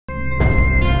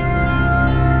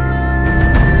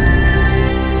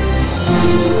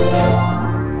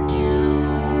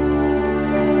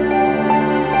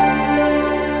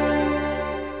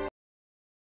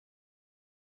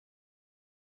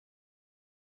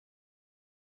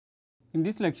In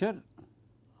this lecture,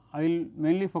 I will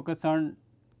mainly focus on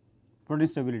protein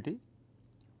stability,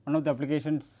 one of the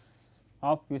applications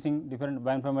of using different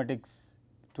bioinformatics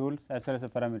tools as well as the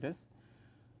parameters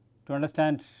to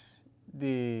understand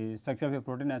the structure of a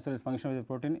protein as well as function of the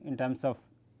protein in terms of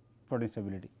protein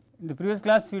stability. In the previous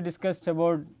class, we discussed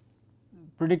about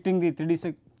predicting the 3D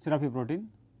structure of a protein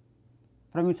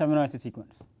from its amino acid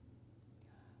sequence,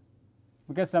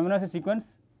 because the amino acid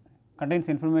sequence contains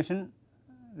information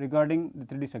regarding the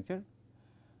 3D structure.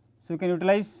 So, we can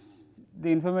utilize the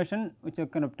information which you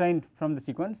can obtain from the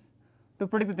sequence to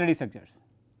predict the 3D structures.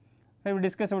 Here we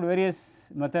discussed about various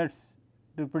methods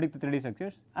to predict the 3D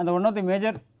structures, and one of the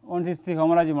major ones is the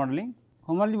homology modeling.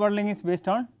 Homology modeling is based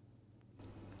on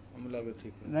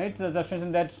right the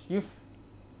assumption that if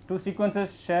two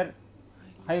sequences share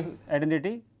high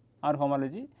identity or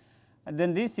homology,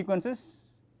 then these sequences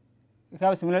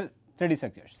have similar 3D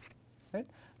structures, right.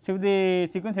 So, if the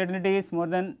sequence identity is more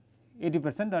than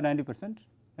 80% or 90%,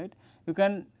 right, you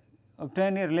can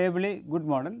obtain a reliably good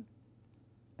model,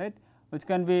 right, which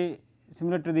can be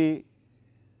similar to the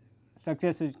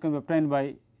structures which can be obtained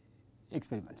by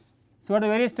experiments. So, what are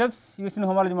the various steps used in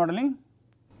homology modeling?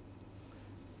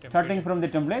 Starting from the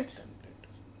template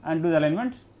and do the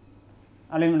alignment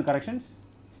corrections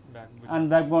and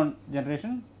backbone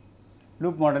generation,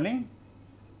 loop modeling,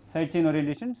 side chain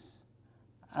orientations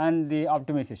and the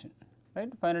optimization, right.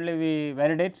 Finally, we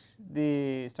validate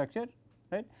the structure,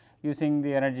 right, using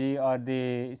the energy or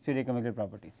the stereochemical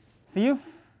properties. So, if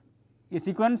a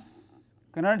sequence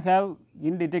cannot have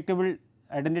indetectable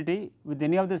identity with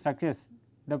any of the structures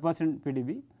deposited in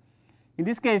PDB, in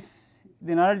this case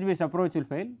the knowledge based approach will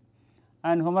fail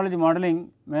and homology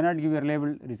modeling may not give you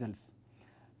reliable results.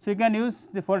 So, you can use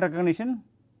the fold recognition,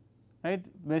 right,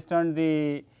 based on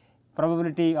the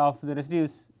probability of the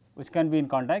residues which can be in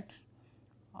contact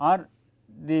or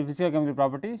the physical chemical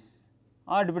properties,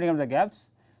 or depending on the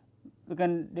gaps you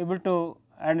can able to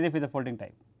identify the folding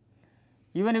type.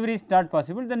 Even if it is not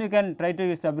possible, then you can try to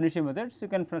use the ab initio methods. You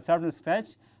can start from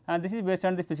scratch, and this is based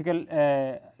on the physical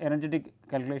energetic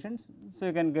calculations. So,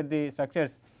 you can get the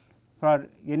structures for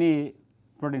any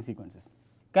protein sequences.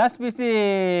 CASP is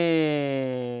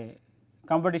the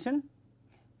competition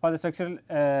for the structural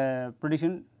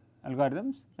prediction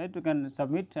algorithms, right. You can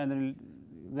submit and then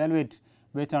evaluate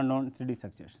based on known 3D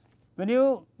structures. When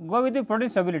you go with the protein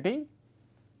stability,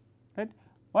 right,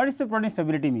 what is the protein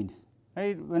stability means?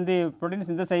 Right, when the protein is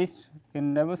synthesized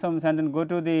in ribosomes and then go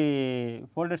to the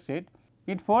folded state,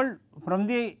 it fold from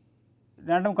the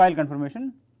random coil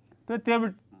conformation to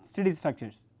stable steady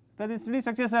structures. So, the steady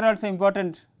structures are also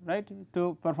important, right,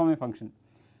 to perform a function.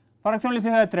 For example, if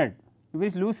you have a thread, if it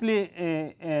is loosely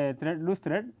loose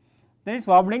thread, then it is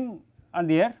wobbling on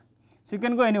the air. So, you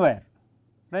can go anywhere,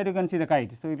 right, you can see the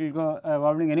kite. So, it will go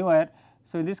wobbling anywhere.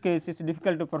 So, in this case it is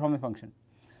difficult to perform a function.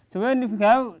 So, when if you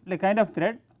have like kind of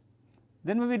thread,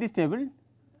 then maybe it is stable,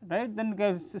 right, then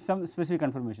get some specific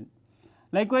conformation.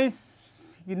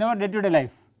 Likewise, in our day to day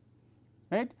life,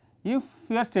 right, if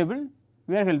we are stable,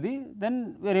 we are healthy,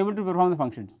 then we are able to perform the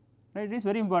functions, right. It is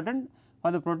very important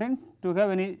for the proteins to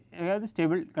have the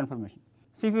stable conformation.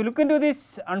 So, if you look into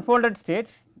this unfolded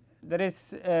state, there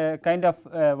is a kind of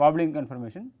wobbling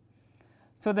conformation.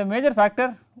 So, the major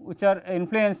factor which are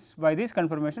influenced by this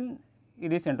conformation,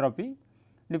 it is entropy,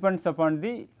 depends upon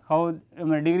the how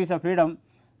degrees of freedom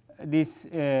this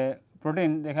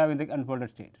protein they have in the unfolded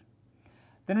state.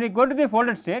 Then we go to the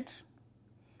folded state,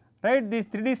 right, this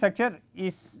 3D structure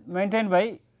is maintained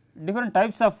by different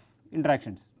types of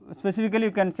interactions. Specifically,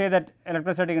 you can say that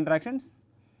electrostatic interactions,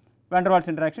 van der Waals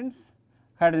interactions,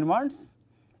 hydrogen bonds,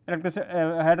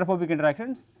 hydrophobic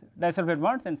interactions, disulfide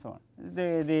bonds and so on.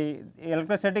 The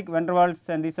electrostatic van der Waals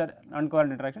and these are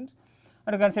uncovalent interactions,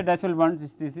 and you can say disulfide bonds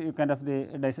is this kind of the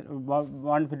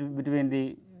bond between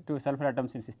the two sulfur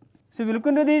atoms in system. So, if we look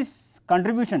into this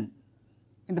contribution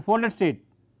in the folded state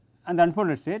and the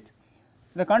unfolded state,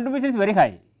 the contribution is very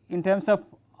high in terms of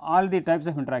all the types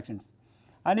of interactions,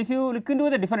 and if you look into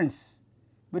the difference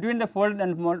between the folded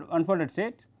and unfolded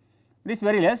state, it is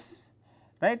very less,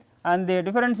 right, and the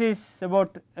difference is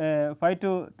about 5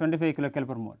 to 25 kilocalorie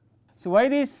per mole. So, why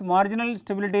this marginal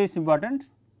stability is important?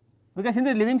 Because in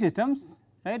the living systems,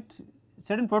 right,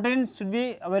 certain proteins should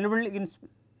be available in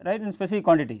specific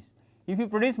quantities. If you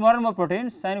produce more and more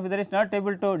proteins and if there is not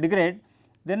able to degrade,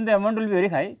 then the amount will be very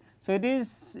high. So, it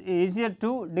is easier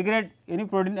to degrade any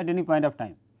protein at any point of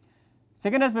time.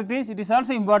 Second aspect is, it is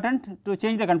also important to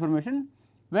change the conformation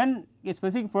when a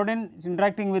specific protein is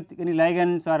interacting with any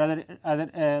ligands or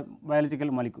other biological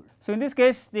molecule. So, in this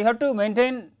case they have to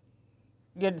maintain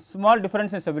a small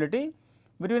difference in stability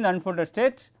between the unfolded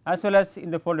state as well as in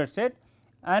the folded state,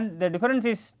 and the difference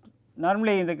is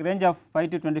normally in the range of 5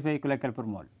 to 25 kilocalorie per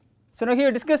mole. So, now here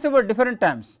we discussed about different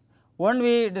terms. One,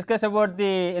 we discussed about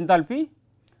the enthalpy,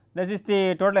 this is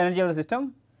the total energy of the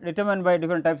system determined by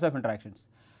different types of interactions.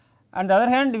 On the other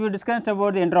hand, we discussed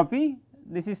about the entropy,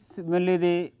 this is mainly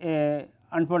the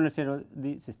unfolded state of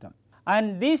the system,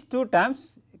 and these two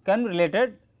terms can be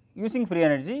related using free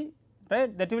energy,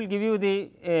 right, that will give you the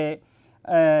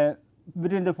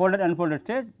between the folded and unfolded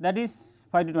state, that is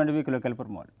 5 to 25 kilocalorie per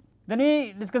mole. Then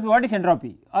we discuss what is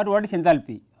entropy or what is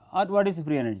enthalpy or what is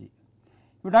free energy.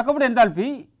 If we talk about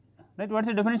enthalpy, right, what is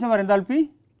the definition for enthalpy?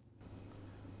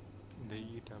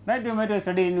 Right, you might have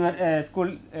studied in your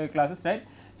school classes, right.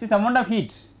 So, the amount of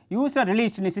heat used or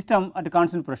released in a system at a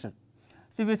constant pressure.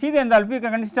 So, if you see the enthalpy, it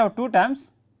can consist of two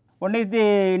terms, one is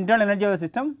the internal energy of the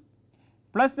system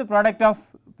plus the product of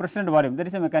pressure and volume, that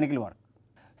is a mechanical work.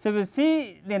 So, if you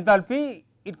see the enthalpy,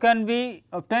 it can be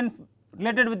obtained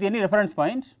related with any reference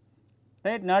point,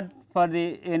 right, not for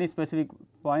the any specific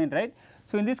point, right.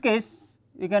 So, in this case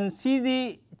you can see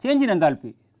the change in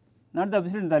enthalpy, not the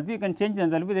absolute enthalpy, you can change the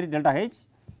enthalpy, there is delta H.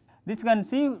 This can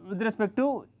see with respect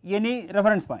to any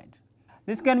reference point.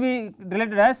 This can be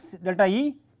related as delta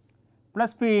E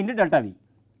plus P into delta V,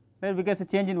 right, because a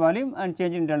change in volume and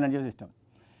change in internal energy of the system.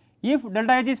 If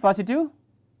delta H is positive,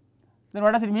 then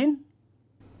what does it mean?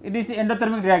 It is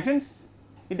endothermic reactions,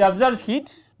 it absorbs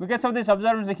heat, because of this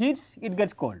absorption of heat it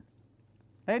gets cold,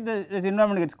 right, this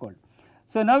environment gets cold.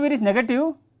 So, now it is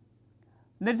negative,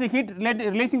 there is a heat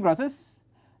releasing process,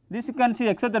 this you can see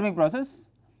exothermic process,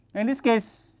 in this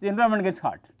case the environment gets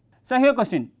hot. So, I have a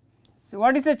question, so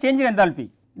what is the change in enthalpy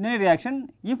in any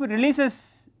reaction if it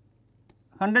releases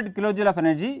 100 kilojoule of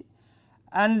energy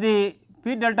and the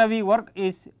P delta V work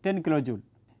is 10 kilojoule.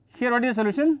 Here what is the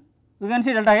solution? We can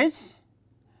see delta H,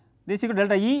 this is equal to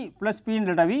delta E plus P in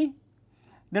delta V.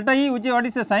 Delta E, which is what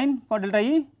is the sign for delta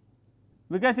E?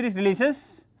 Because it is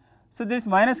releases, so this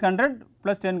minus 100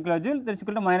 plus 10 kilojoule, that is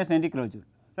equal to minus 90 kilojoule,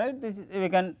 right. This is, we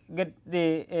can get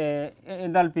the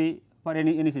enthalpy for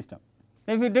any system.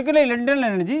 If we take internal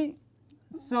energy,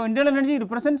 so internal energy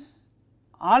represents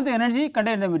all the energy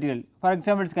contained in the material, for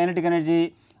example, it is kinetic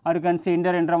energy, or you can see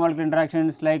intramolecular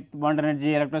interactions like bond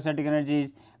energy, electrostatic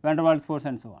energies, van der Waals force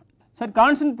and so on. So,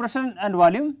 constant pressure and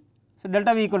volume, so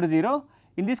delta V equal to 0,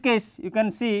 in this case you can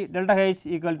see delta H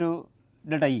equal to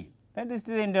delta E, right, this is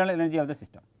the internal energy of the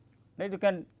system, right, you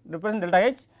can represent delta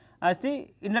H as the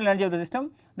internal energy of the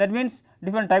system, that means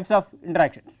different types of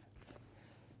interactions.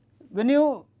 When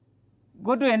you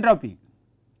go to entropy,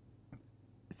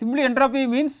 simply entropy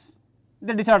means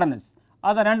the disorderness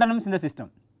or the randomness in the system.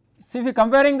 So, if you are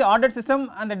comparing the ordered system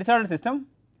and the disordered system,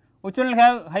 which one will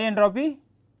have high entropy?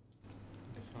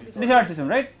 Disordered system,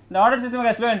 right. The ordered system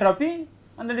has low entropy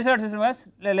and the disordered system has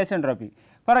less entropy.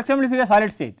 For example, if you have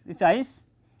solid state, it is ice,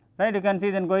 right, you can see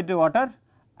then going to water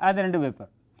and then into vapor.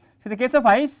 So, in the case of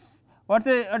ice, what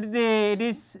is it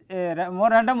is more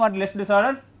random or less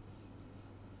disordered?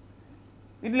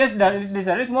 It is less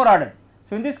disordered, it is more ordered.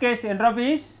 So, in this case the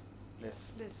entropy is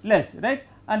less, right,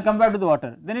 and compared to the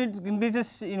water, then it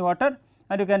increases in water,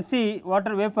 and you can see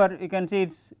water vapor, you can see it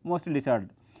is mostly disordered,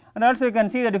 and also you can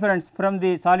see the difference from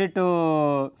the solid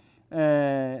to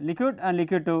liquid and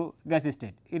liquid to gaseous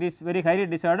state, it is very highly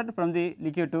disordered from the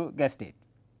liquid to gas state.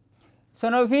 So,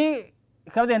 now if we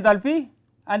have the enthalpy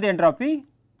and the entropy,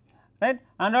 right,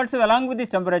 and also along with this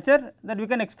temperature, that we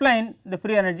can explain the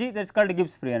free energy, that is called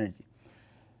Gibbs free energy.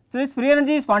 So, this free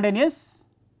energy is spontaneous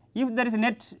if there is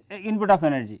net input of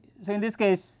energy. So, in this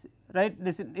case, right,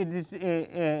 this it is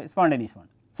a spontaneous one.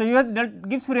 So, you have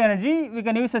Gibbs free energy, we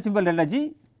can use a symbol delta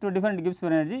G to define Gibbs free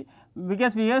energy,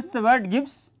 because we use the word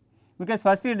Gibbs because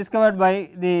firstly discovered by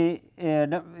the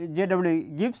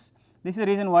J.W. Gibbs, this is the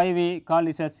reason why we call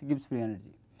this as Gibbs free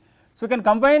energy. So, we can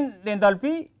combine the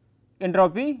enthalpy,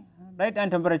 entropy, right, and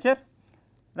temperature,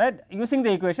 right, using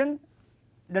the equation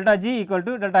delta G equal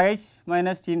to delta H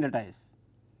minus T in delta S.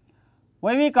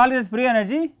 Why we call this free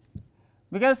energy?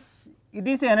 Because it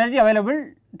is the energy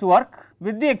available to work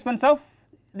with the expense of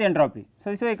the entropy.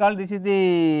 So, this is why I call this is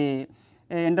the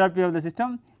entropy of the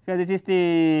system, so this is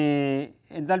the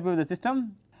enthalpy of the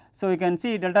system. So, you can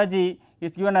see delta G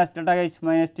is given as delta H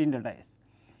minus T in delta S.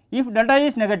 If delta E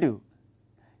is negative,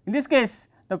 in this case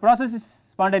the process is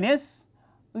spontaneous,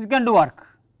 we can do work,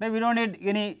 right, we do not need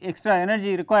any extra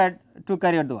energy required to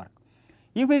carry out the work.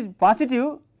 If it is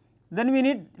positive, then we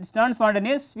need, it is non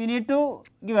spontaneous, we need to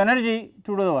give energy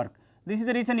to do the work. This is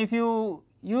the reason if you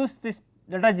use this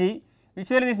delta G,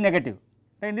 usually this is negative,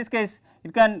 right. In this case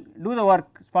it can do the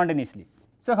work spontaneously.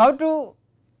 So, how to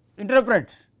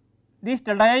interpret these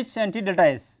delta H and T delta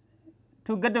S?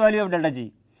 to get the value of delta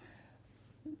G.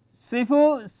 So, if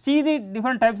you see the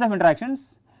different types of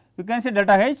interactions, you can see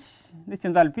delta H, this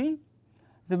enthalpy.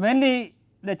 So, mainly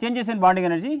the changes in bonding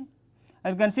energy,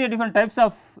 and you can see different types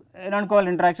of non-covalent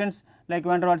interactions like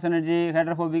van der Waals energy,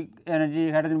 hydrophobic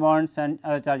energy, hydrogen bonds and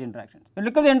other charge interactions. When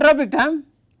you look at the entropic term,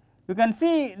 you can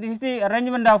see this is the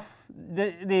arrangement of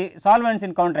the solvents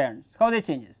in counter ions, how they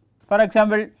changes. For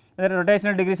example, the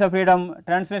rotational degrees of freedom,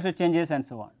 translational changes and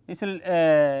so on. This will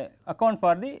account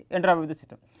for the entropy of the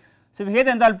system. So, we have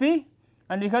the enthalpy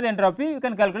and we have the entropy, you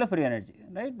can calculate free energy,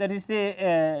 right. That is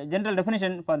the general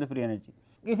definition for the free energy.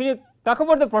 If you talk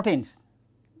about the proteins,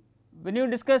 when you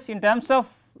discuss in terms of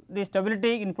the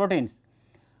stability in proteins,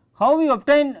 how we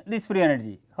obtain this free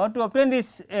energy, how to obtain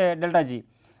this delta G,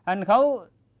 and how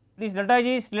this delta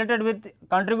G is related with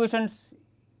contributions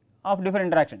of different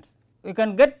interactions. We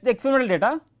can get the experimental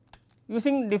data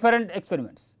using different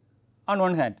experiments on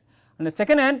one hand. On the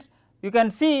second hand, you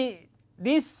can see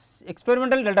this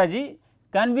experimental delta G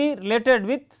can be related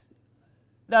with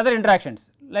the other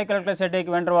interactions like electrostatic,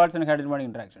 van der Waals and hydrogen bonding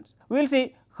interactions. We will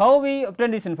see how we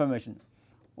obtain this information.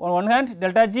 On one hand,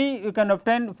 delta G you can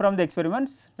obtain from the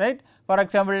experiments, right. For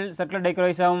example, circular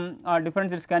dichroism or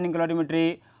differential scanning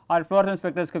calorimetry or fluorescence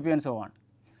spectroscopy and so on,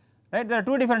 right. There are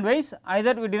two different ways,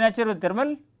 either we denature with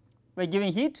thermal by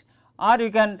giving heat, or we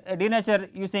can denature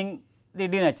using the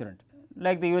denaturant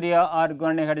like the urea or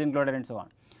guanidine hydrogen chloride and so on.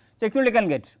 So, actually you can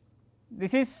get,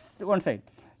 this is one side.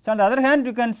 So, on the other hand,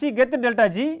 you can see get the delta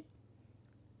G,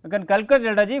 you can calculate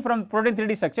delta G from protein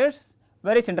 3D structures,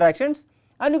 various interactions,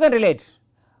 and you can relate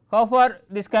how far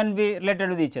this can be related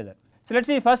with each other. So, let us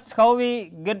see first how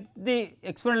we get the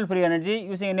experimental free energy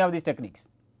using any of these techniques.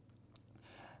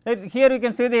 Right, here we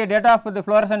can see the data for the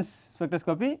fluorescence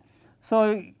spectroscopy,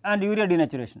 so and urea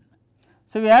denaturation.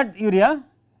 So, we add urea,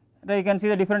 right, you can see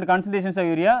the different concentrations of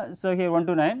urea. So, here 1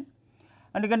 to 9,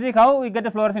 and you can see how we get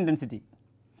the fluorescence intensity.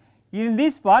 In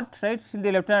this part, right, in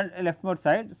the leftmost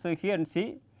side, so here and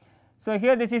see. So,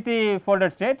 here this is the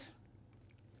folded state,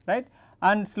 right,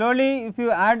 and slowly if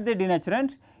you add the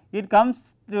denaturant, it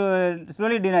comes to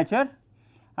slowly denature,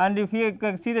 and if you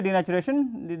can see the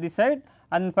denaturation this side,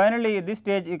 and finally this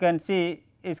stage you can see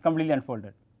is completely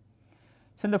unfolded.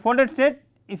 So, in the folded state,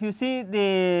 if you see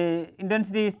the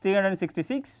intensity is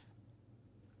 366,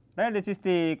 right, this is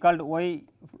the called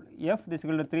YF, this is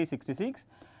equal to 366,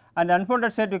 and the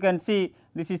unfolded state you can see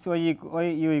this is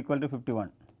YU equal to 51.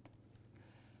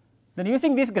 Then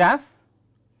using this graph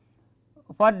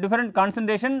for different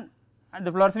concentration and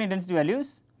the fluorescence intensity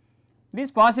values, it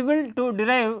is possible to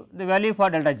derive the value for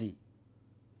delta G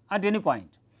at any point.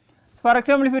 So, for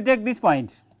example, if you take this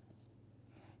point,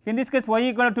 in this case Y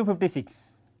equal to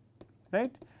 256,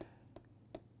 right,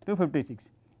 256,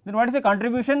 then what is the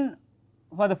contribution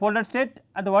for the folded state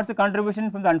and what is the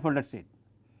contribution from the unfolded state?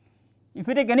 If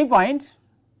you take any point,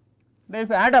 then if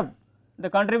you add up the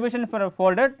contribution for a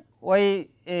folded Y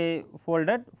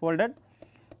folded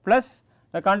plus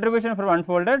the contribution from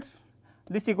unfolded,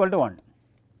 this equal to 1,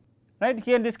 right.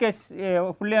 Here in this case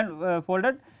fully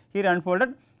folded, here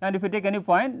unfolded, and if you take any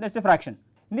point, that is a fraction.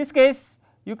 In this case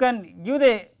you can give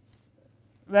the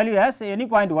value as any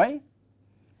point y,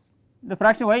 the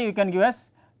fraction y you can give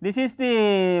as this is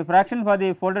the fraction for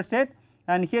the folded state,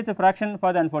 and here is a fraction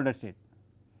for the unfolded state,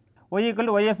 y equal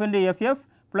to yf into ff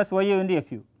plus yu into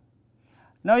fu.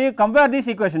 Now, you compare this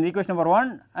equation, equation number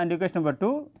 1 and equation number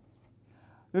 2,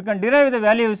 you can derive the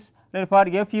values for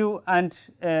fu and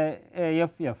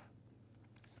ff.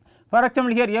 For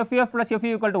example, here ff plus fu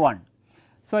equal to 1.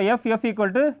 So, ff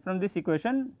equal to from this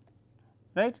equation,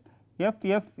 right,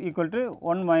 ff equal to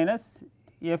 1 minus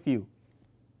fu.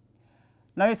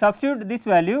 Now, you substitute this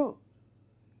value,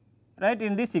 right,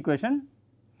 in this equation,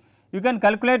 you can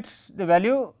calculate the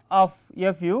value of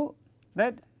fu,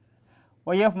 right,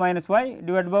 yf minus y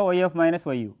divided by yf minus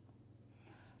yu.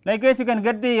 Likewise, you can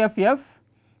get the ff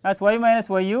as y minus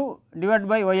yu divided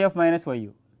by yf minus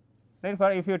yu, right.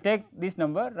 For if you take this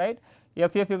number, right,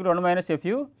 ff equal to 1 minus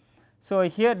fu. So,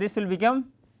 here this will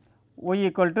become y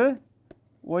equal to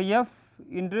yf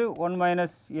into 1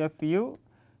 minus fu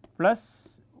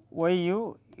plus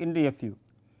yu into fu,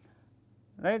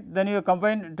 right. Then you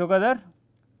combine together,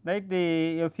 right,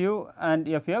 the fu and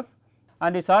ff,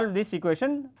 and you solve this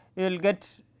equation, you will get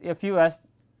fu as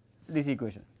this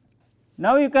equation.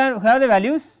 Now, you can have the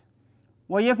values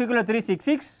yf equal to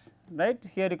 366, right,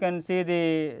 here you can see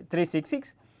the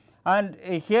 366, and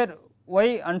here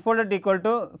y unfolded equal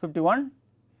to 51,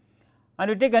 and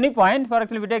you take any point, for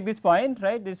example, we take this point,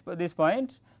 right, this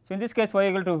point. So, in this case y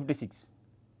equal to 56.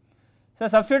 So,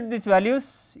 substitute these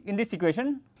values in this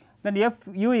equation, then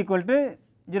fu equal to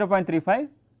 0.35,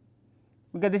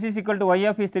 because this is equal to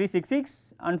YF is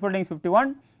 366, unfolding is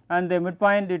 51 and the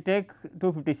midpoint you take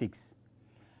 256.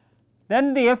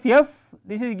 Then the FF,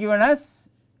 this is given as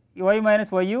Y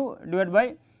minus YU divided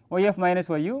by YF minus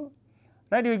YU,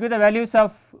 right. You will give the values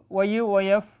of YU,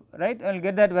 YF, right, and will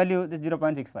get that value, this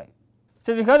 0.65.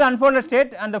 So, we have the unfolded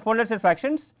state and the folded state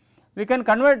fractions. We can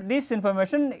convert this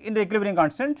information into equilibrium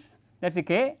constant, that is the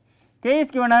K. K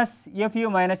is given as FU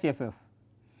minus FF.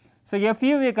 So,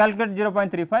 FU we calculate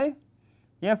 0.35,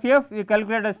 FF we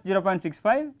calculate as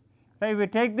 0.65, right. We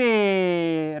take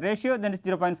the ratio, then it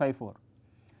is 0.54.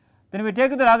 Then we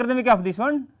take the logarithmic of this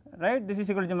one, right, this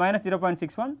is equal to minus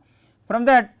 0.61. From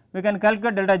that we can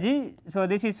calculate delta G. So,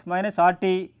 this is minus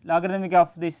RT logarithmic of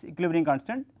this equilibrium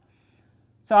constant.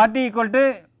 So, RT equal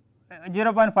to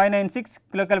 0.596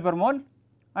 kilocalorie per mole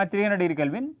at 300 degree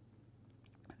Kelvin,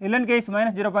 ln K is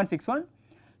minus 0.61.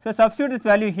 So, substitute this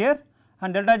value here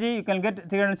and delta G you can get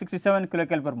 367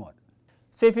 kilocalorie per mole.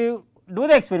 So, if you do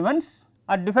the experiments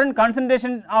at different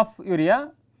concentration of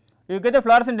urea, you get the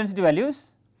fluorescent density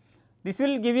values. This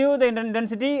will give you the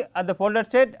density at the folded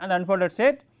state and the unfolded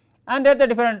state and at the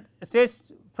different states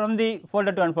from the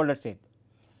folded to unfolded state.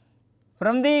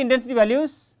 From the intensity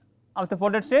values of the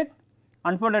folded state,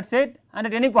 unfolded state and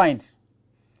at any point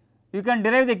you can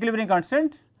derive the equilibrium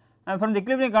constant, and from the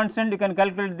equilibrium constant you can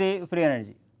calculate the free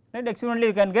energy, right. Experimentally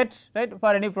you can get, right,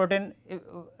 for any protein,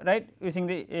 right, using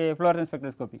the fluorescence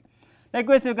spectroscopy.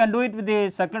 Likewise, you can do it with the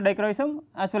circular dichroism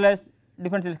as well as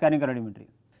differential scattering calorimetry.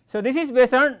 So, this is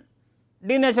based on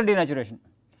denatural denaturation.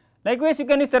 Likewise, you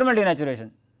can use thermal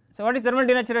denaturation. So, what is thermal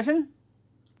denaturation?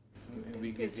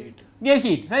 We give heat. Give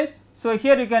heat, right. So,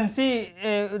 here you can see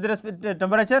with respect to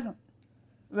temperature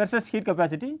versus heat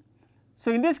capacity.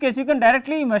 So, in this case you can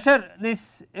directly measure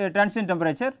this transient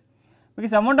temperature,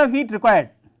 because the amount of heat required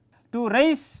to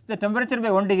raise the temperature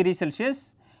by 1 degree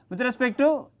Celsius with respect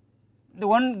to the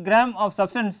 1 gram of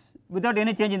substance without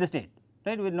any change in the state,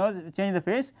 right, with no change in the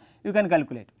phase, you can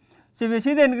calculate. So, if you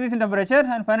see the increase in temperature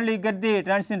and finally you get the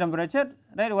transient temperature,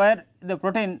 right, where the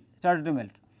protein started to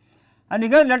melt, and you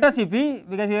get delta Cp,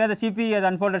 because you have the Cp as the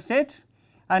unfolded state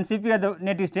and Cp as the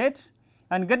native state,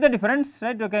 and get the difference,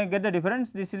 right, you can get the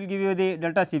difference, this will give you the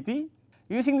delta Cp.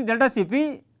 Using the delta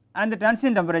Cp and the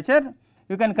transient temperature,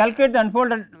 you can calculate the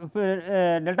unfolded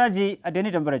delta G at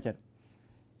any temperature.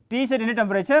 T is at any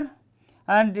temperature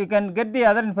and you can get the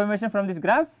other information from this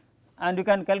graph, and you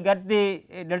can get the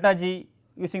delta G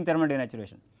using thermal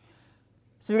denaturation.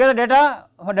 So, we get the data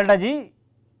for delta G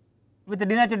with the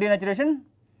denatural denaturation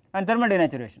and thermal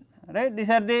denaturation, right. These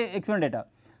are the experimental data.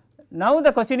 Now,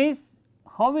 the question is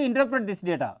how we interpret this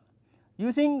data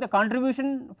using the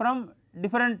contribution from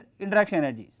different interaction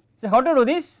energies. So, how to do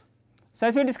this? So,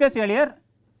 as we discussed earlier,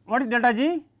 what is delta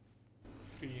G?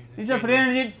 This is the free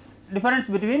energy difference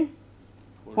between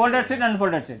folded state and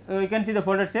unfolded state. So, you can see the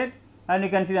folded state and you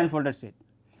can see the unfolded state.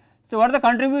 So, what are the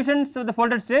contributions of the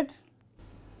folded state?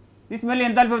 This is mainly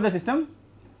enthalpy of the system.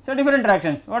 So, different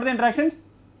interactions. What are the interactions?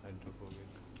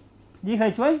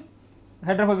 GHY,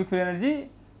 hydrophobic free energy,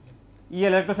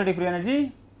 EL electrostatic free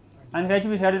energy, and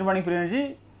HB is hydrogen bonding free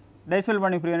energy, disulfide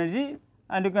bonding free energy,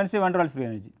 and you can see van der Waals free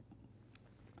energy.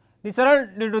 These are all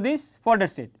due to this folded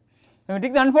state. When we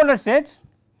take the unfolded state,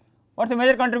 what is the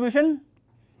major contribution?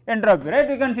 Entropy, right?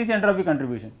 We can see the entropy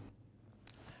contribution.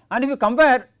 And if you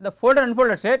compare the folded and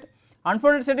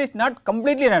unfolded state is not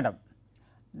completely random.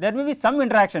 There may be some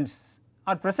interactions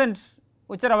are present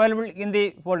which are available in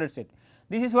the folded state.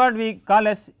 This is what we call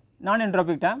as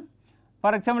non-entropic term.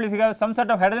 For example, if you have some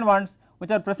sort of hydrogen bonds which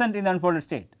are present in the unfolded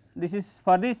state, this is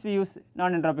for this we use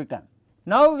non-entropic term.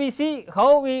 Now, we see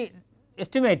how we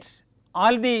estimate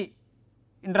all the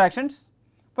interactions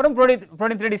from protein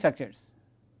 3D structures,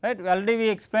 right. Already we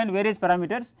explained various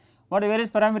parameters. What are various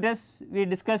parameters we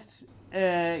discussed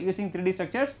using 3D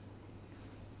structures?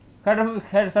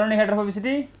 Surrounding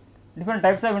hydrophobicity, different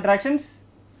types of interactions,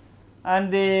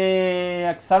 and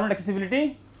the solvent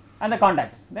accessibility and the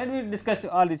contacts, right. We discussed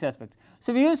all these aspects.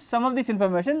 So, we use some of this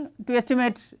information to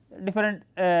estimate different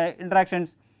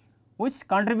interactions which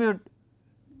contribute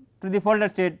to the folded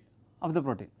state of the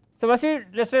protein. So, first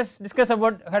let us discuss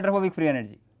about hydrophobic free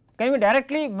energy. Can we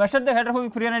directly measure the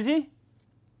hydrophobic free energy?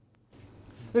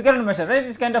 We cannot measure, right,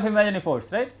 this kind of imaginary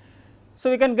force, right. So,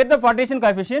 we can get the partition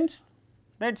coefficient,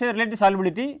 right, say relative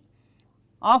solubility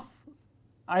of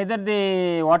either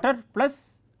the water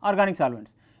plus organic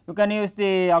solvents. You can use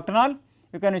the octanol,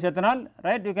 you can use ethanol,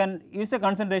 right, you can use the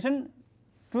concentration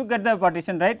to get the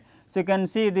partition, right. So, you can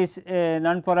see this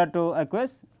non-polar to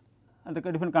aqueous at the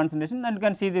different concentration, and you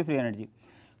can see the free energy.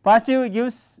 Positive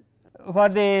gives for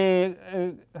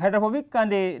the hydrophobic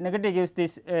and the negative gives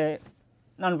this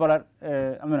non-polar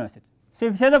amino acids. So,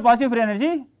 if you say the positive free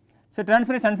energy, so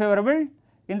transfer is unfavorable.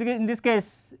 In this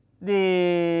case,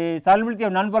 the solubility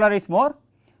of nonpolar is more.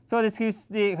 So, this gives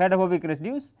the hydrophobic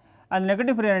residues, and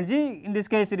negative free energy, in this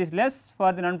case it is less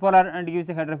for the nonpolar and gives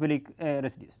the hydrophilic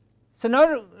residues. So, now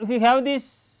if we have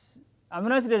these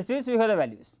amino acid residues, we have the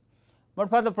values, but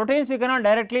for the proteins we cannot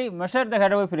directly measure the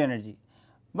hydrophobic free energy.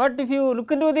 But if you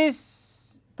look into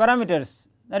these parameters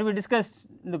that we discussed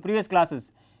in the previous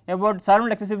classes about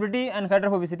solvent accessibility and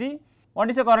hydrophobicity, what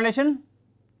is the correlation?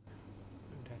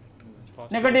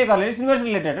 Negative correlation, it is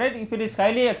inversely related, right. If it is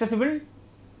highly accessible,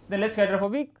 then less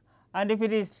hydrophobic, and if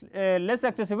it is less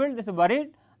accessible, this is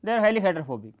buried, they are highly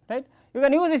hydrophobic, right. You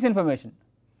can use this information,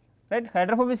 right.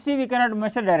 Hydrophobicity we cannot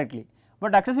measure directly,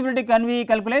 but accessibility can we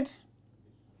calculate?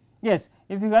 Yes,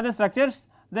 if you have the structures,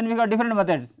 then we have different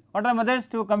methods. What are the methods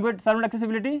to compute solvent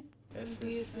accessibility?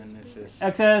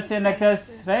 XS and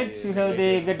XS, right. You have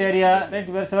the get area, right.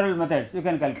 We have several methods we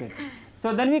can calculate.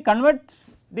 So, then we convert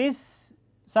this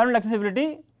solvent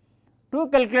accessibility to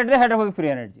calculate the hydrophobic free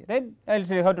energy, right. I will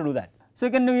show you how to do that. So,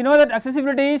 we know that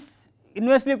accessibility is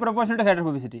inversely proportional to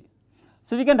hydrophobicity.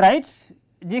 So, we can write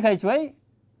GHY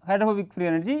hydrophobic free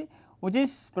energy, which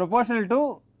is proportional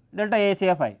to delta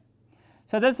ASA of I.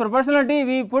 So, this proportionality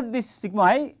we put this sigma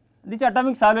I, these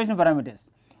atomic solvation parameters,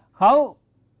 how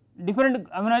different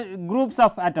groups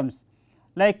of atoms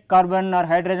like carbon or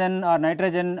hydrogen or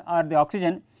nitrogen or the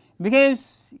oxygen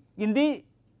behaves in the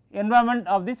environment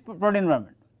of this protein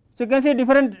environment. So, you can see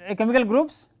different chemical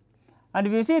groups, and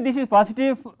if you see this is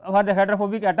positive for the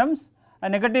hydrophobic atoms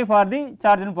and negative for the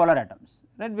charged and polar atoms,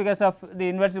 right, because of the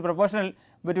inversely proportional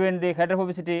between the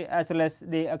hydrophobicity as well as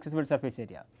the accessible surface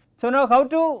area. So, now how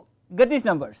to get these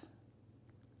numbers,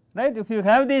 right. If you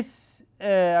have these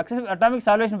atomic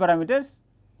solvation parameters,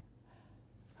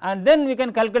 and then we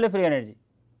can calculate the free energy,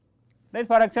 right.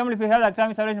 For example, if you have the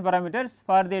atomic solvation parameters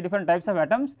for the different types of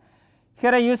atoms,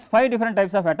 here I use 5 different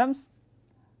types of atoms,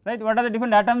 right. What are the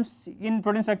different atoms in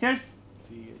protein structures?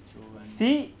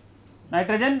 C,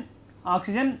 nitrogen,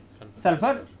 oxygen,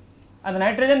 sulfur, and the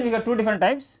nitrogen we have 2 different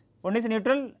types, one is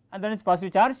neutral and then is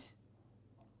positive charge.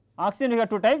 Oxygen we have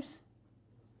 2 types,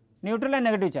 neutral and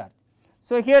negative charge.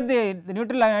 So, here the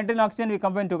neutral and nitrogen oxygen we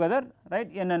combine together, right,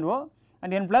 N and O,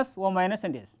 and N plus, O minus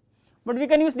and S. But we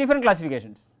can use different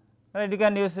classifications, right. You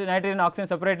can use nitrogen oxygen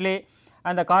separately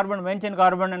and the carbon, main chain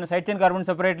carbon and the side chain carbon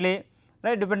separately,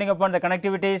 right, depending upon the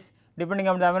connectivities, depending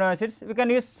on the amino acids, we can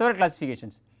use several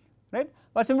classifications, right.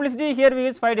 For simplicity here we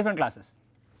use 5 different classes.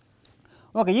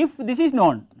 Okay, if this is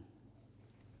known,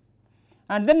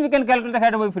 and then we can calculate the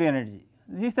hydrophobic free energy.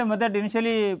 This is the method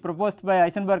initially proposed by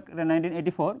Heisenberg in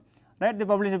 1984, right, they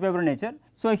published a paper in Nature.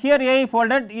 So, here A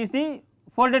folded is the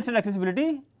folded state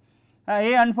accessibility,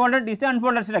 A unfolded is the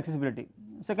unfolded state accessibility.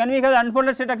 So, can we have the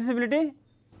unfolded state accessibility?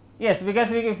 Yes, because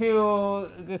if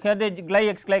you have the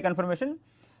gly conformation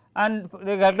and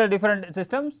we calculate different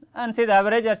systems and say the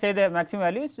average or say the maximum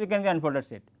values, we can get unfolded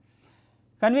state.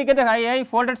 Can we get the high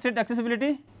folded state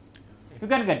accessibility? You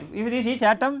can get, if it is each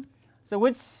atom. So,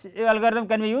 which algorithm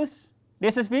can we use?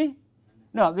 DSSP?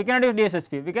 No, we cannot use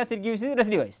DSSP because it gives you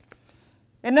residue wise.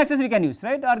 NXS we can use,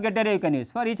 right, or get area you can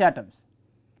use for each atoms.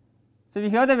 So, we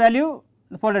have the value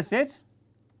the folded state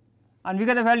and we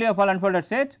get the value of all unfolded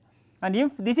state, and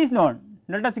if this is known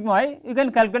delta sigma I, you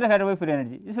can calculate the hydrophobic free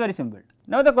energy. It is very simple.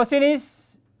 Now, the question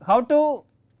is how to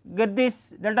get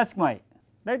this delta sigma I,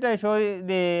 right. I show you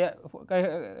the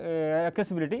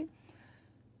accessibility.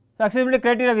 So, accessibility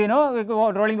criteria we know, we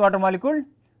go rolling water molecule,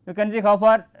 you can see how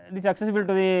far this accessible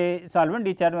to the solvent,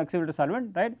 each atom accessible to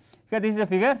solvent, right. Here this is a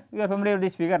figure, you are familiar with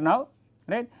this figure now,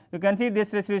 right. You can see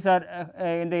these residues are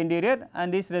in the interior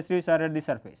and these residues are at the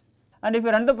surface, and if you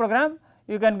run the program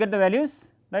you can get the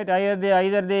values, right,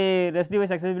 either the residue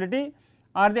wise accessibility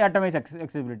or the atom wise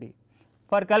accessibility.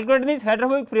 For calculating this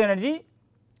hydrophobic free energy,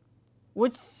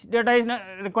 which data is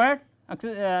required,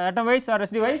 atom wise or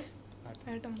residue wise?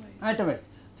 Atom wise.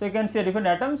 So, you can see different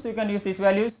atoms, you can use these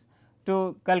values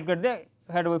to calculate the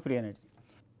hydrophobic free energy.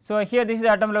 So, here this is the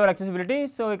atom level accessibility.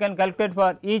 So, we can calculate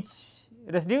for each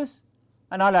residues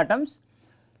and all atoms.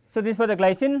 So, this for the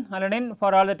glycine, alanine,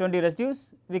 for all the 20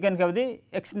 residues we can have the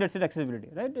extended state accessibility,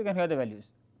 right, you can have the values,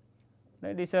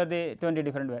 right. These are the 20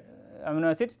 different amino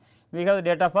acids, we have the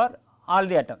data for all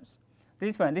the atoms, this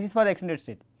is fine, this is for the extended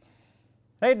state,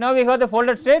 right. Now, we have the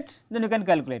folded state, then you can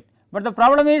calculate, but the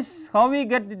problem is how we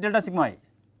get the delta sigma I,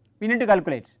 we need to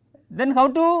calculate. Then how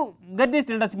to get this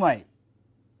delta sigma I?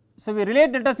 So, we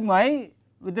relate delta sigma I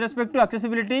with respect to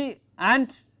accessibility and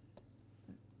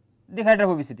the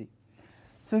hydrophobicity.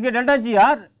 So, here delta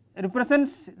GR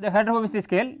represents the hydrophobicity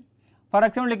scale. For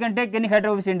example, you can take any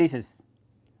hydrophobicity indices,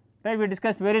 right. We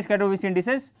discussed various hydrophobicity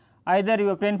indices either you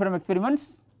obtain from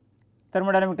experiments,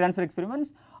 thermodynamic transfer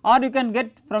experiments, or you can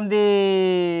get from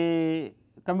the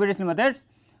computational methods.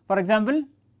 For example,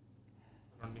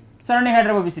 surrounding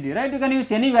hydrophobicity, right, you can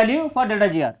use any value for delta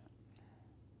Gr.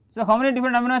 So, how many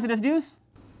different amino acid residues?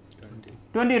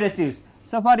 20 residues.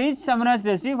 So, for each amino acid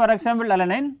residue, for example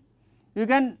alanine, you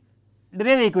can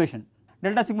derive a equation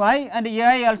delta sigma I and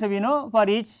ai also we know, for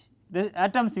each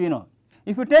atoms we know.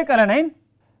 If you take alanine,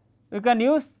 you can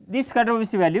use this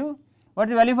hydrophobicity value. What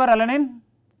is the value for alanine?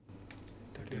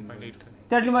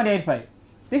 13.85.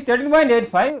 This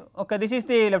 13.85, okay, this is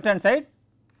the left hand side.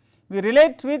 We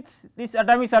relate with this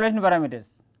atomic solvation parameters.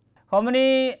 How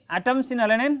many atoms in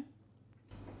alanine?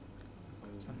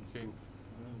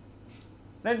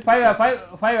 Right,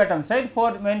 5 atoms, right,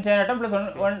 4 main chain atom plus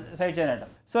one side chain atom.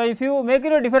 So, if you make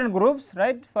it into different groups,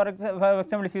 right, for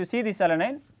example, if you see this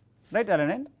alanine, right,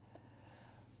 alanine.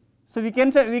 So, we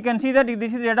can see that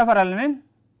this is data for alanine,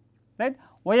 right,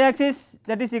 y axis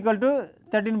that is equal to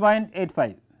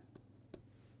 13.85,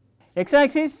 x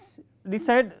axis this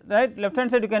side, right, left hand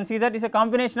side you can see that is a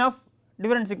combination of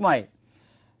different sigma I.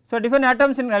 So, different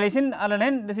atoms in glycine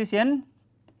alanine, this is N,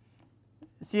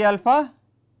 C alpha,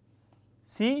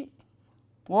 C,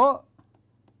 O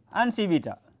and C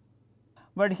beta,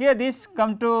 but here this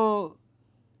come to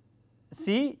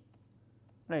C,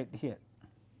 right here,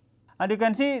 and you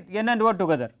can see N and O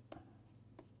together.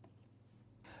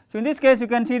 So, in this case you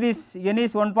can see this N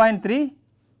is 1.3,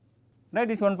 right,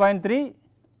 is 1.3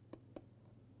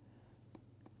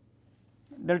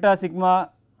 delta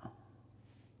sigma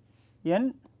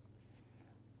N,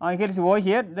 here is O,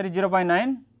 here there is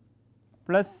 0.9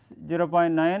 plus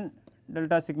 0.9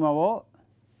 delta sigma O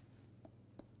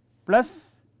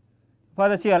plus for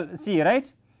the C, right.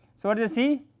 So, what is the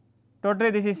C?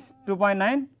 Totally this is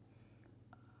 2.9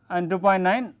 and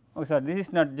 2.9, oh sorry, this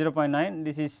is not 0.9,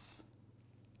 this is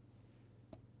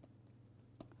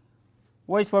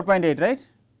O is 4.8, right,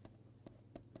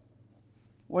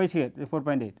 O is here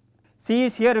 4.8, C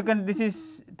is here, you can, this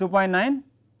is 2.9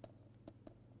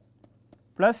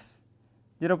 plus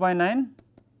 0.9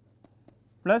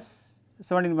 plus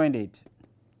 17.8,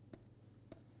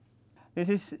 this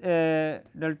is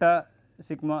delta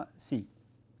sigma C,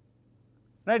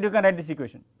 right. You can write this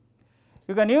equation,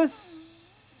 you can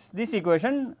use this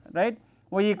equation, right,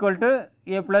 y equal to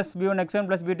a plus b1 x1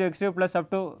 plus b2 x2 plus up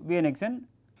to bn xn.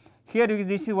 Here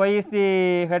this is y is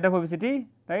the hydrophobicity,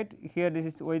 right, here this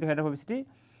is y the hydrophobicity,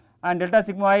 and delta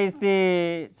sigma I is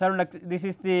the this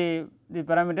is the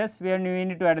parameters where we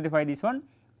need to identify this one,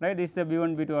 right, this is the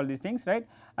b1 b2 all these things, right,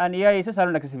 and ai is a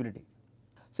solvent accessibility.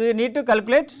 So, you need to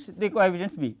calculate the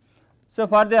coefficients b. So,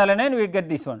 for the alanine we get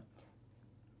this one,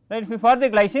 right. For the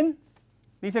glycine,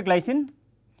 this is a glycine.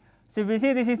 So, if we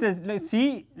see this is the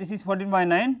C, this is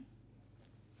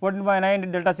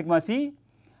 14.9 delta sigma C,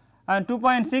 and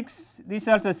 2.6 this is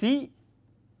also C,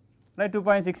 right,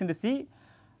 2.6 into C,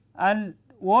 and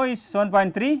O is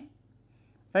 7.3,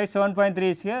 right, 7.3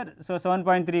 is here. So,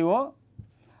 7.3 O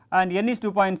and N is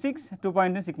 2.6,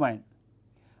 2.9 sigma N.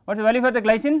 What is the value for the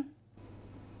glycine?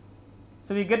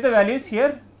 So, we get the values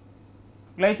here,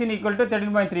 glycine equal to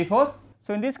 13.34.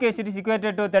 So, in this case it is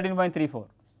equated to 13.34.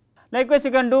 Likewise,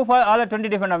 you can do for all the 20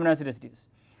 different amino acid residues.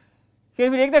 Here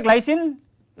if we take the glycine,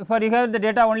 for you have the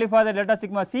data only for the delta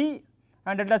sigma C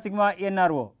and delta sigma N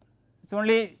or O, it is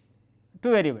only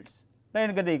 2 variables, right,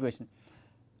 you get the equation.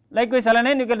 Likewise,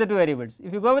 alanine you get the 2 variables.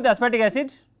 If you go with the aspartic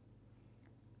acid,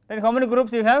 right, how many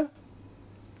groups you have?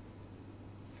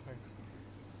 5.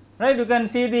 Right, you can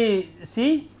see the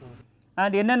C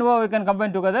and N and O we can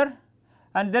combine together,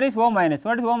 and there is O minus.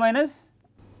 What is O minus?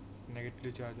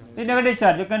 Negatively charged. The negative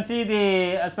charge. You can see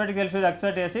the aspartic acid with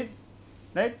aspartic acid,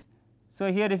 right. So,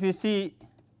 here if you see,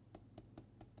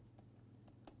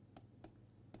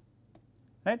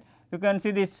 right, you can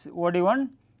see this OD1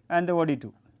 and the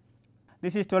OD2.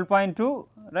 This is 12.2,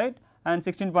 right, and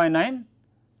 16.9,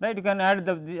 right. You can add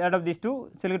up these two,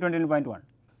 so you get 29.1.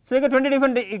 So, you get 20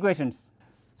 different equations.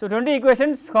 So, 20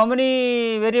 equations, how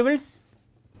many variables?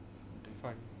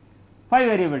 5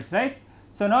 variables, right.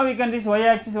 So, now we can this y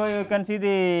axis, you can see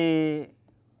the,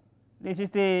 this is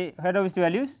the hydrophobicity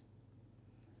values.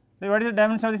 So, what is the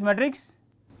dimension of this matrix?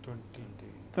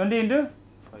 20 into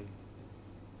 5,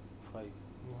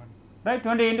 right,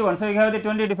 20 into 1. So, you have the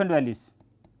 20 different values.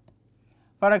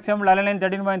 For example, alanine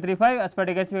 13.35,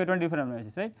 aspartic acid we have 20 different amino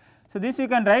acids, right. So, this you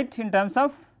can write in terms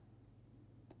of,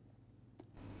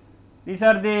 these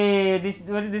are the,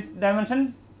 what is this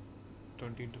dimension?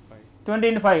 20 into 5. 20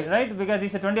 into 5, right, because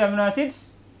these are 20 amino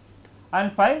acids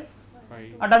and 5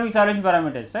 atomic solvation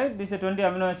parameters, right. These are 20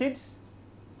 amino acids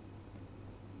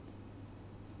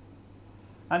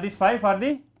and this 5 for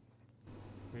the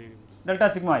variables. delta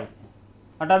sigma I,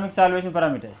 atomic solvation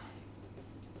parameters.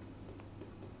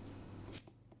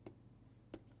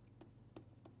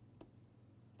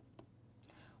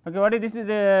 Okay, what is this,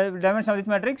 the dimension of this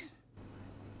matrix?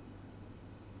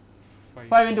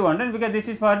 5 into 1, right, because this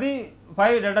is for the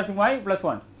 5 delta sigma I plus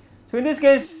 1. So, in this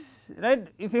case, right,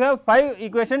 if you have 5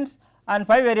 equations and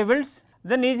 5 variables,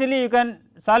 then easily you can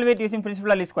solve it using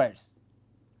principal of least squares,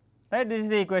 right. This is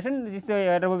the equation, this is the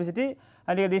hydrophobicity,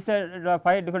 and here these are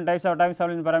 5 different types of atomic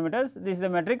solvation parameters, this is the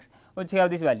matrix which have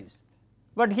these values.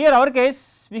 But here our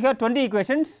case we have 20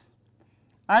 equations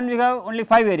and we have only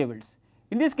 5 variables.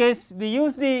 In this case we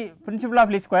use the principle of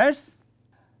least squares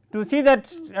to see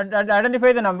that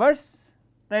identify the numbers,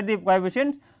 right, the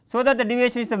coefficients, so that the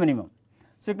deviation is the minimum.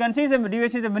 So, you can see the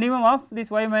deviation is the minimum of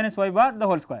this y minus y bar the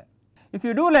whole square. If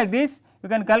you do like this, you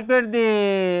can calculate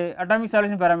the atomic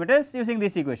solution parameters using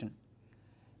this equation,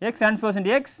 x transpose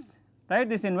into x, right,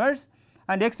 this inverse,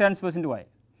 and x transpose into y.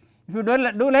 If you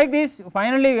do like this,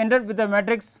 finally you end up with the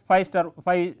matrix 5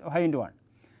 into 1.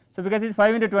 So, because it is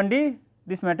 5 into 20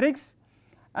 this matrix,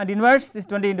 and inverse this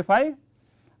 20 into 5,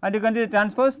 and you can do the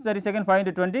transpose, that is again 5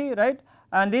 into 20, right,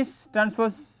 and this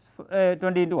transpose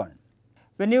 20 into 1.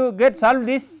 When you solve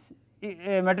these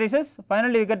matrices,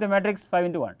 finally you get the matrix 5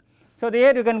 into 1. So,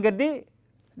 there you can get the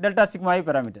delta sigma I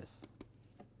parameters.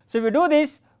 So, if we do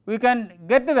this, we can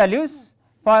get the values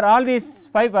for all these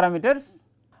 5 parameters,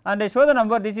 and I show the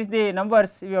number, this is the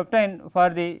numbers we obtain for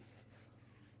the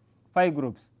 5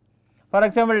 groups. For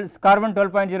example, carbon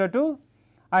 12.02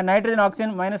 and nitrogen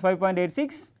oxygen minus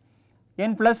 5.86,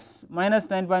 N plus minus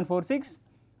 9.46,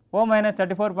 O minus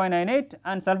 34.98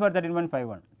 and sulfur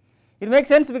 13.51. It makes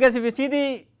sense because if you see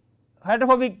the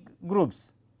hydrophobic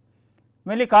groups,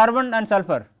 mainly carbon and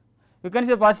sulfur, you can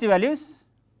see the positive values,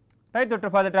 right,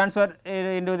 for the transfer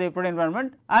into the protein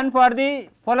environment, and for the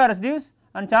polar residues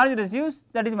and charged residues,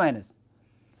 that is minus.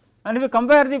 And if you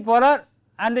compare the polar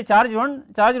and the charged one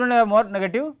have more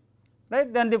negative,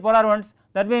 right, than the polar ones,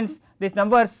 that means these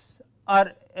numbers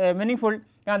are meaningful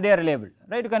and they are reliable,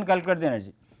 right, you can calculate the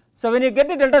energy. So, when you get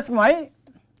the delta sigma I,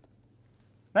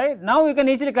 right, now we can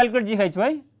easily calculate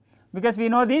GHY, because we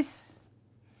know this,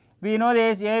 we know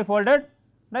the AI folded,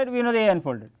 right, we know the AI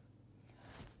unfolded.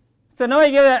 So, now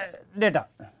I give a data,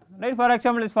 right, for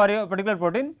example, is for a particular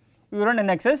protein, you run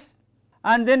NXS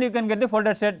and then you can get the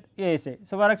folded set ASA.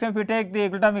 So, for example, if you take the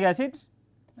glutamic acid,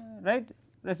 right,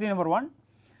 recipe number 1.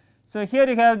 So, here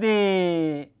you have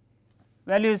the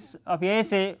values of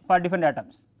ASA for different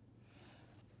atoms.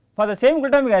 For the same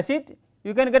glutamic acid,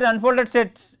 you can get unfolded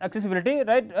set accessibility,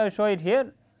 right, show it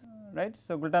here, right.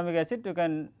 So, glutamic acid you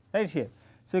can write here.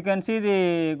 So, you can see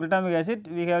the glutamic acid,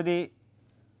 we have the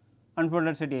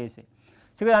unfolded set ASA.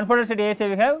 So, the unfolded set ASA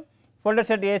we have, folded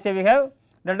set ASA we have,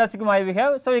 delta sigma I we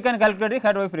have. So, you can calculate the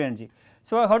hydrophobic free energy.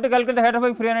 So, how to calculate the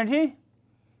hydrophobic free energy,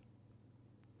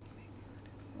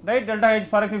 right, delta H,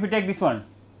 for example, if we take this one.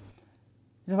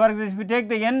 So, for example, if we take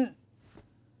the N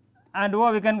and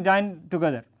O, we can join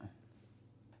together.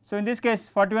 So, in this case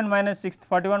 41 minus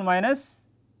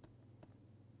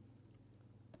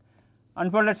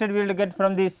unfolded set we will get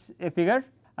from this figure,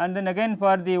 and then again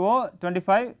for the O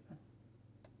 25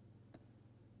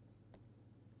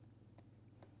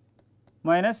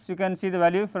 minus, you can see the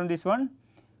value from this one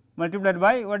multiplied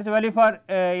by what is the value for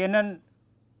N and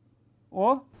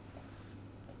O,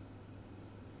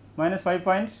 minus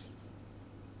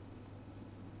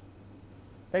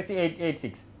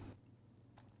 5.86.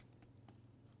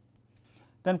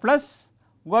 Then plus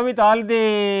go with all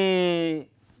the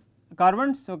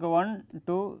carbons, okay, 1,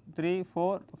 2, 3,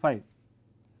 4,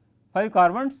 5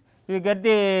 carbons, you get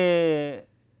the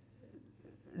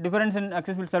difference in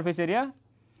accessible surface area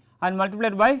and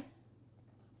multiplied by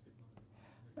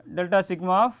delta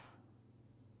sigma of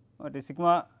what is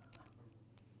sigma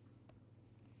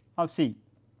of C.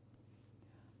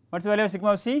 What is the value of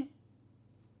sigma of C?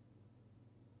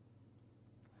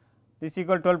 This is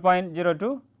equal to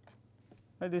 12.02,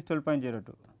 right, this is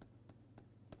 12.02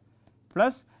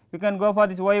 plus you can go for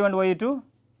this y1 and y2.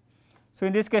 So,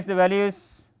 in this case the value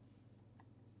is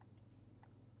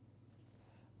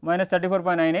minus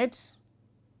 34.98,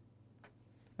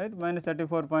 right, minus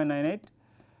 34.98,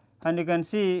 and you can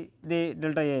see the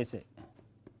delta ASA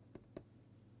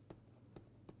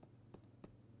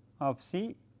of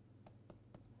C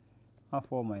of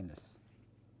O minus.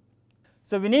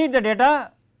 So, we need the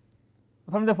data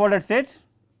from the folded states,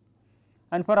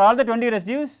 and for all the 20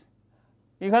 residues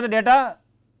you have the data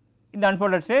in the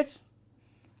unfolded state,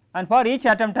 and for each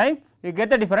atom type you get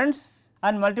the difference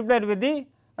and multiply it with the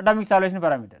atomic solvation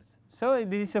parameters. So,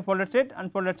 this is a folded state,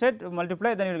 unfolded state,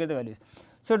 multiply, then you will get the values.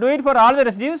 So, do it for all the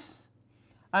residues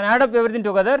and add up everything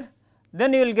together,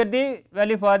 then you will get the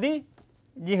value for the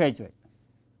GHY,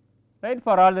 right,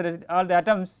 for all the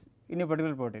atoms in a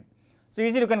particular protein. So,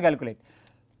 easily you can calculate.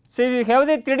 So, if you have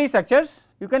the 3D structures,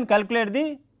 you can calculate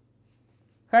the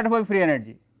hydrophobic free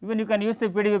energy. Even you can use the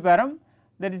PDB param,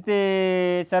 that is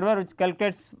the server which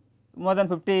calculates more than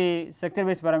 50 structure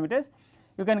based parameters.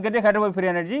 You can get the hydrophobic free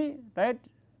energy, right,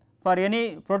 for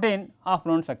any protein of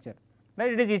known structure,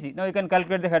 right. It is easy. Now, you can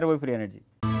calculate the hydrophobic free energy.